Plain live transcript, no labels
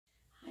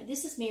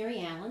This is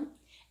Mary Allen,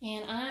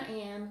 and I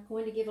am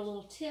going to give a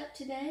little tip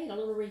today, a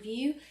little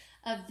review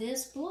of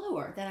this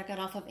blower that I got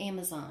off of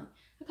Amazon.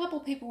 A couple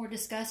of people were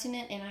discussing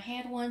it, and I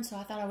had one, so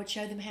I thought I would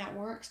show them how it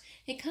works.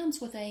 It comes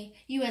with a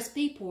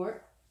USB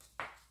port,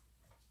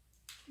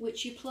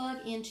 which you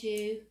plug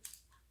into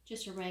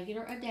just a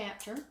regular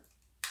adapter,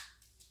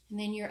 and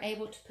then you're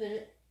able to put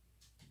it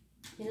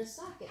in a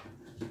socket.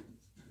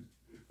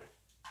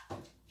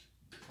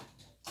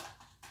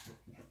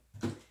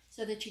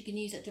 So that you can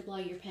use it to blow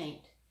your paint.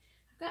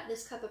 I've got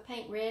this cup of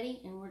paint ready,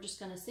 and we're just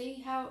going to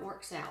see how it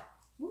works out.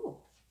 Ooh.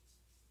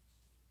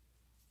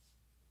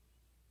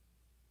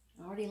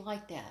 I already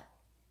like that.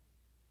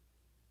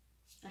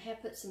 I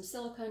have put some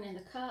silicone in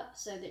the cup,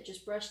 so that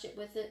just brushed it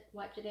with it,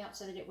 wiped it out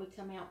so that it would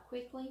come out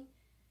quickly,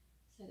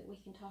 so that we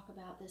can talk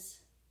about this.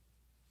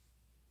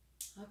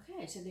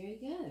 Okay, so there you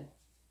go.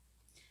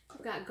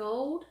 I've got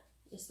gold.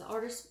 It's the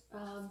artist,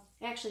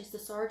 actually it's the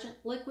Sargent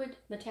Liquid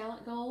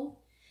Metallic Gold.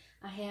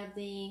 I have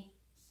the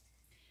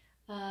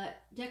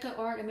Deco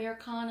Art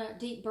Americana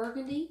Deep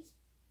Burgundy.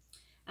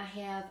 I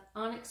have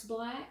Onyx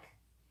Black.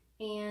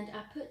 And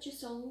I put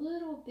just a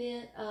little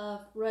bit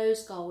of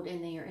rose gold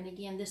in there. And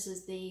again, this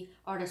is the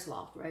Artist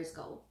Loft Rose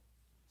Gold.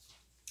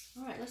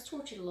 All right, let's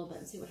torch it a little bit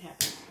and see what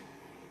happens.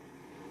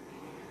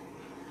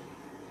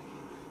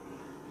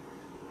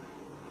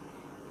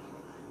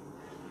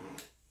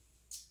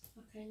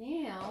 Okay,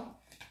 now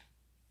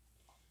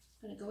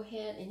I'm going to go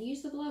ahead and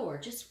use the blower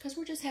just because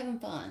we're just having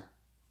fun.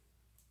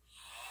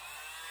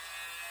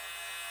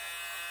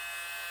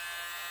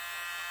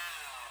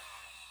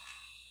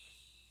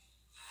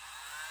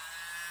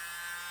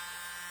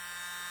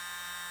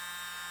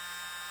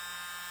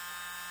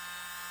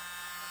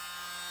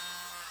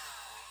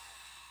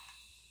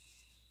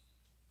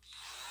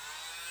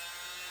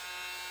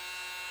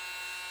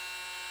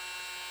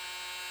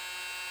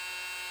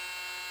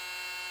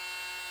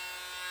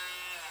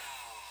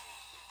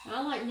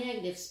 I like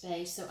negative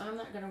space, so I'm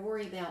not going to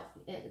worry about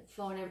it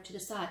falling over to the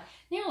side.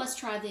 Now let's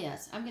try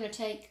this. I'm going to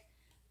take,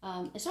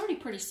 it's already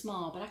pretty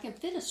small, but I can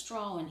fit a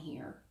straw in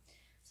here.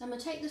 So I'm going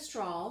to take the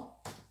straw,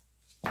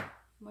 I'm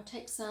going to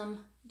take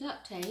some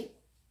duct tape.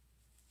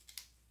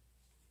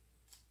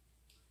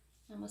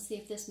 I'm going to see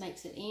if this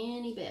makes it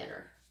any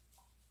better.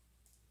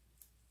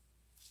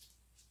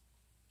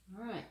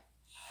 All right.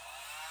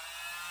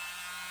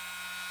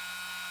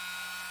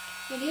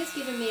 It is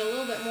giving me a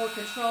little bit more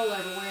control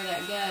over where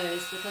that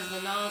goes because the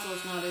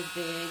nozzle's not as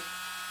big.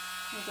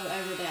 I'll go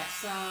over that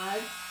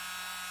side.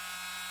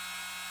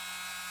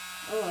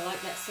 Oh, I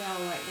like that cell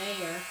right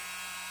there.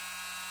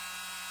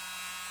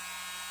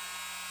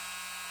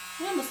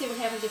 Now I'm going to see what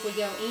happens if we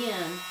go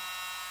in.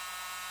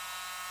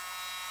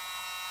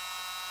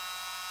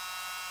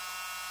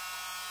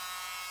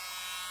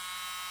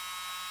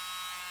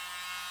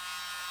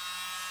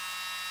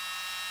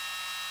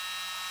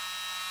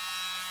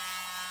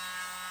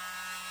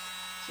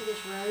 See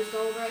this rose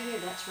gold right here?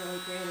 That's really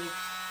pretty.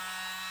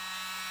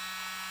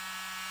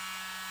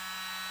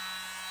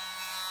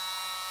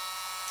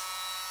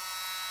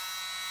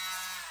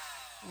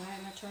 Alright,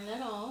 I'm going to turn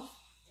that off.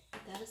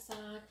 Put that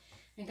aside.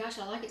 And gosh,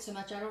 I like it so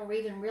much I don't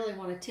even really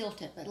want to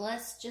tilt it. But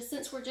let's, just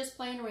since we're just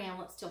playing around,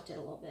 let's tilt it a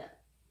little bit.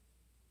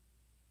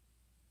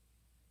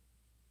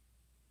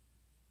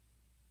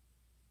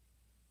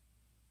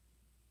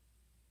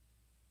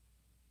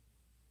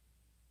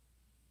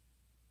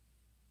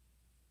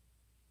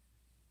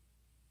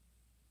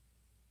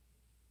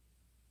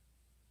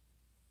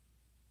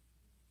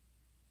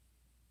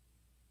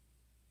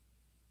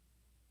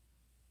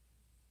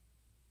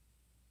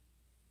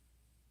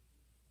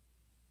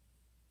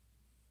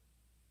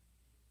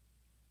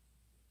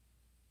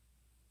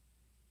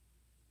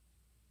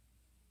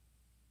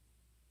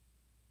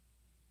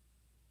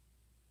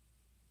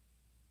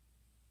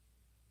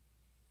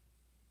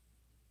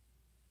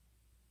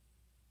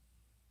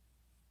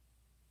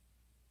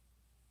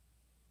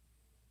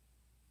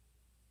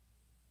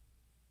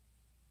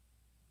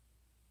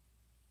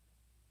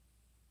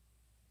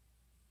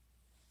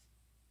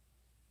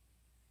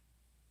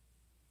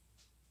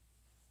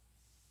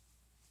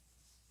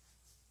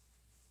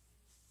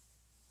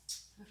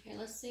 Okay,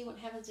 let's see what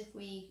happens if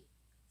we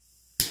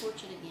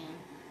torch it again.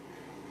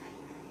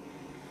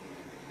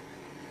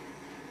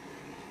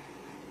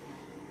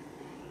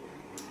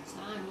 So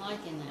I'm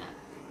liking that.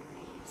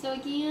 So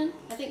again,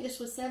 I think this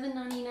was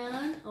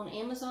 $7.99 on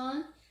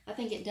Amazon. I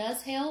think it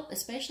does help,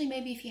 especially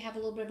maybe if you have a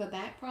little bit of a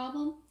back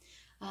problem.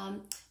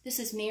 This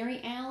is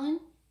Mary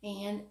Allen,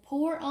 and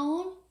pour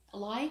on,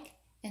 like,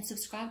 and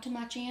subscribe to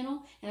my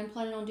channel. And I'm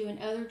planning on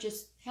doing other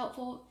just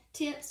helpful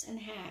tips and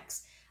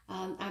hacks.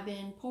 I've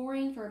been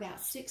pouring for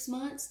about 6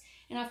 months,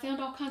 and I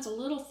found all kinds of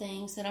little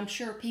things that I'm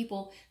sure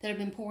people that have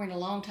been pouring a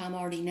long time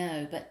already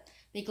know, but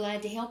be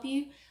glad to help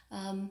you.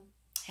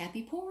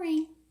 Happy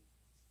pouring.